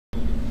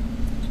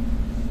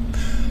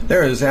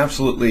There is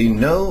absolutely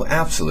no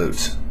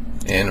absolutes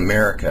in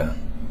America.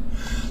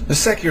 The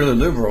secular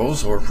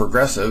liberals, or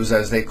progressives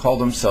as they call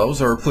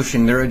themselves, are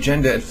pushing their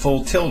agenda at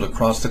full tilt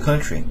across the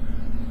country.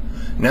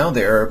 Now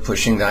they are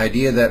pushing the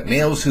idea that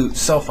males who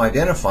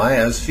self-identify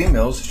as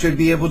females should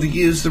be able to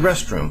use the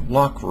restroom,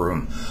 locker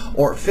room,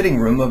 or fitting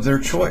room of their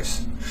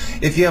choice.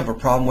 If you have a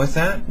problem with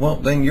that, well,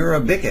 then you're a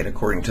bigot,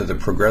 according to the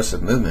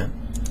progressive movement.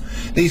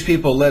 These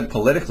people, led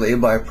politically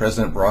by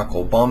President Barack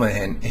Obama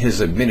and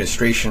his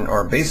administration,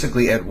 are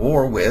basically at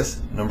war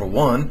with, number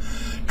one,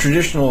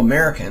 traditional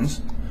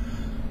Americans,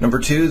 number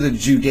two, the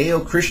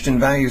Judeo-Christian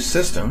value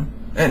system,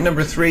 and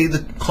number three,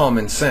 the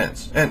common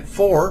sense, and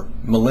four,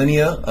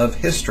 millennia of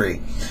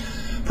history.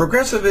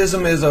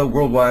 Progressivism is a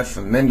worldwide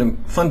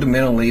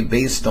fundamentally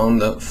based on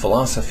the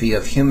philosophy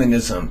of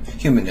humanism.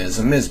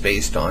 Humanism is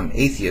based on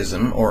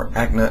atheism or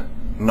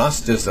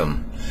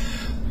agnosticism.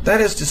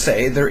 That is to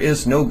say, there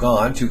is no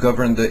God to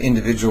govern the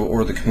individual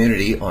or the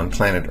community on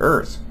planet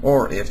Earth.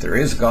 Or if there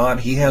is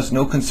God, he has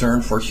no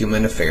concern for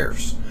human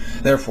affairs.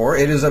 Therefore,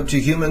 it is up to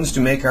humans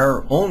to make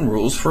our own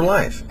rules for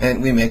life,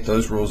 and we make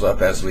those rules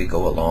up as we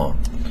go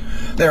along.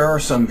 There are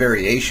some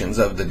variations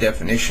of the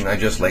definition I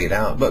just laid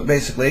out, but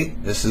basically,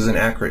 this is an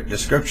accurate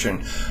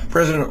description.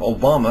 President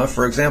Obama,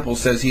 for example,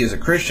 says he is a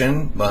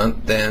Christian,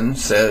 but then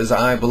says,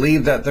 I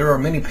believe that there are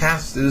many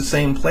paths to the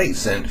same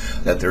place, and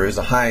that there is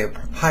a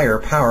higher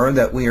power,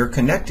 that we are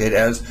connected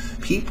as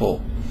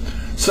people.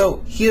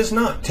 So, he is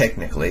not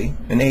technically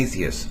an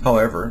atheist.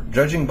 However,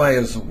 judging by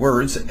his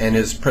words and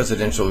his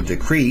presidential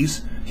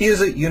decrees, he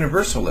is a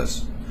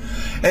universalist.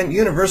 And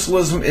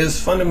universalism is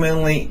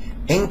fundamentally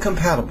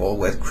incompatible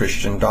with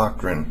Christian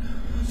doctrine.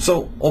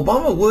 So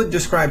Obama would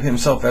describe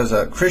himself as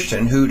a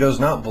Christian who does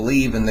not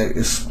believe in the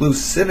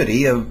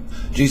exclusivity of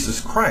Jesus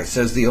Christ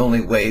as the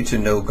only way to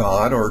know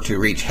God or to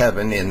reach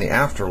heaven in the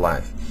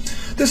afterlife.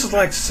 This is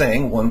like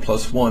saying 1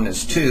 + 1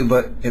 is 2,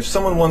 but if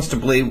someone wants to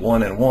believe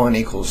 1 and 1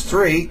 equals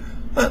 3,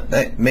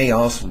 that may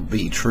also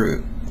be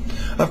true.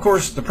 Of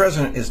course, the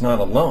president is not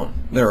alone.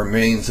 There are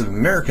millions of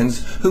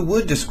Americans who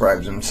would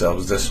describe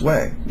themselves this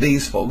way.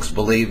 These folks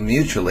believe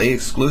mutually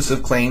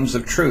exclusive claims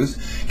of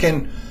truth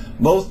can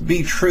both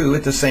be true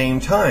at the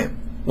same time.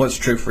 What's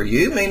true for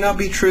you may not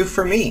be true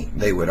for me,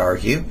 they would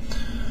argue.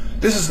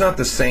 This is not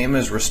the same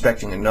as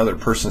respecting another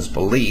person's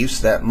beliefs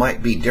that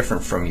might be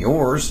different from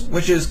yours,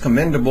 which is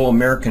commendable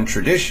American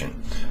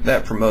tradition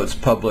that promotes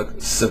public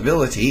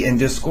civility and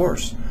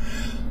discourse.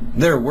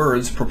 Their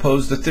words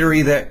propose the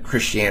theory that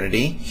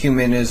Christianity,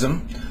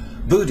 humanism,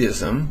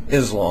 Buddhism,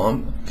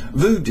 Islam,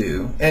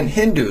 Voodoo, and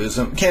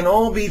Hinduism can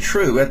all be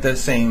true at the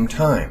same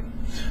time.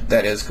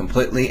 That is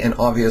completely and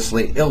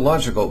obviously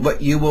illogical,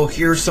 but you will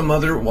hear some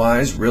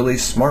otherwise really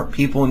smart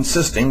people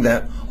insisting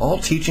that all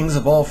teachings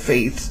of all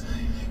faiths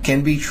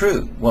can be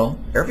true. Well,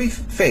 every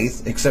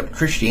faith except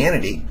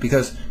Christianity,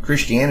 because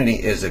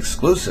Christianity is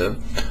exclusive,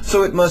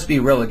 so it must be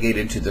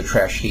relegated to the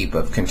trash heap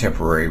of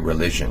contemporary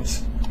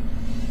religions.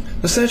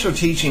 The central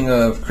teaching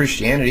of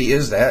Christianity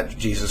is that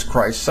Jesus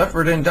Christ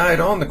suffered and died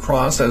on the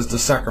cross as the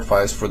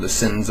sacrifice for the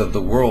sins of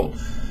the world.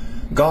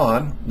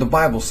 God, the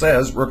Bible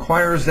says,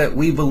 requires that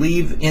we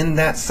believe in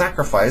that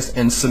sacrifice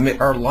and submit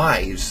our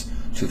lives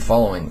to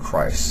following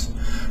Christ.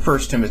 1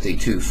 Timothy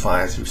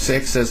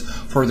 2:5-6 says,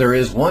 For there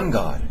is one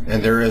God,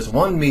 and there is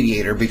one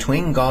mediator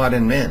between God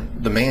and men,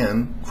 the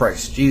man,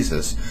 Christ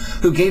Jesus,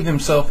 who gave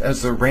himself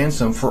as the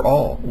ransom for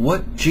all.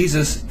 What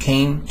Jesus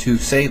came to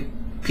save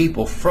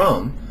people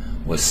from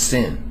was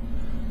sin,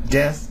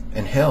 death,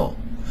 and hell.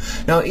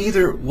 Now,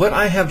 either what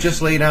I have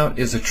just laid out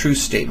is a true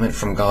statement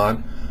from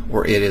God,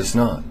 or it is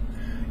not.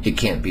 It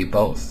can't be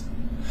both.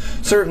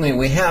 Certainly,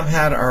 we have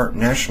had our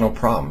national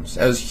problems,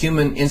 as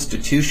human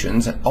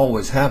institutions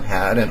always have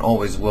had and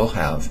always will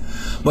have.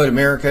 But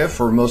America,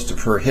 for most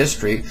of her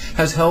history,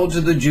 has held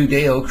to the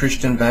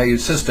Judeo-Christian value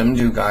system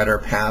to guide our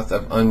path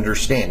of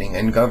understanding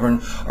and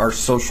govern our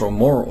social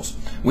morals.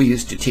 We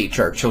used to teach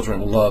our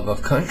children love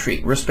of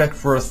country, respect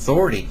for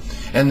authority,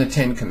 and the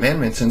 10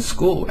 Commandments in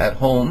school, at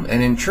home,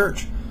 and in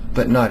church,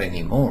 but not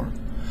anymore.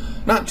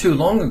 Not too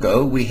long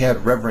ago, we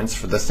had reverence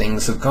for the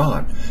things of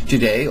God.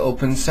 Today,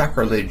 open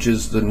sacrilege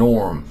is the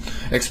norm,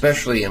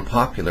 especially in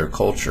popular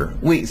culture.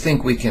 We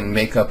think we can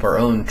make up our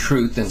own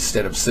truth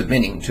instead of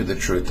submitting to the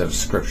truth of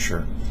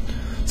Scripture.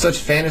 Such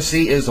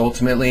fantasy is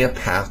ultimately a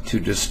path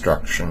to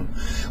destruction,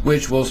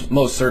 which will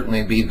most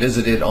certainly be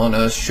visited on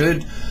us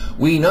should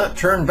we not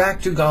turn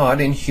back to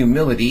God in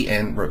humility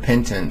and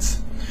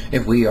repentance.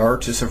 If we are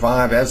to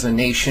survive as a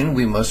nation,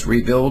 we must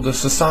rebuild a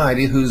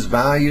society whose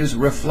values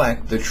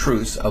reflect the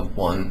truths of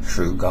one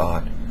true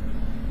God.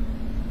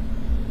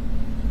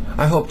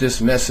 I hope this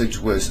message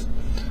was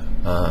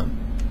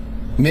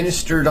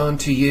ministered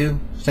unto you.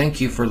 Thank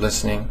you for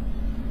listening.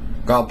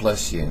 God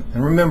bless you.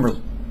 And remember,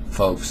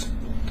 folks,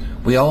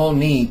 we all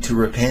need to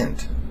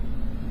repent.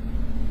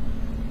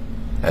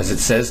 As it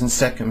says in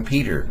 2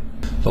 Peter,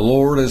 the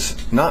Lord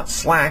is not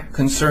slack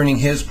concerning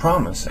his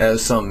promise,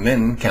 as some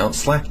men count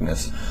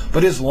slackness,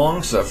 but is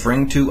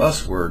longsuffering to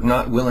usward,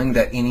 not willing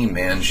that any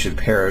man should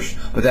perish,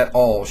 but that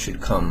all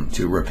should come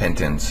to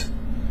repentance.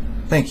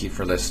 Thank you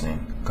for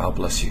listening. God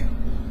bless you.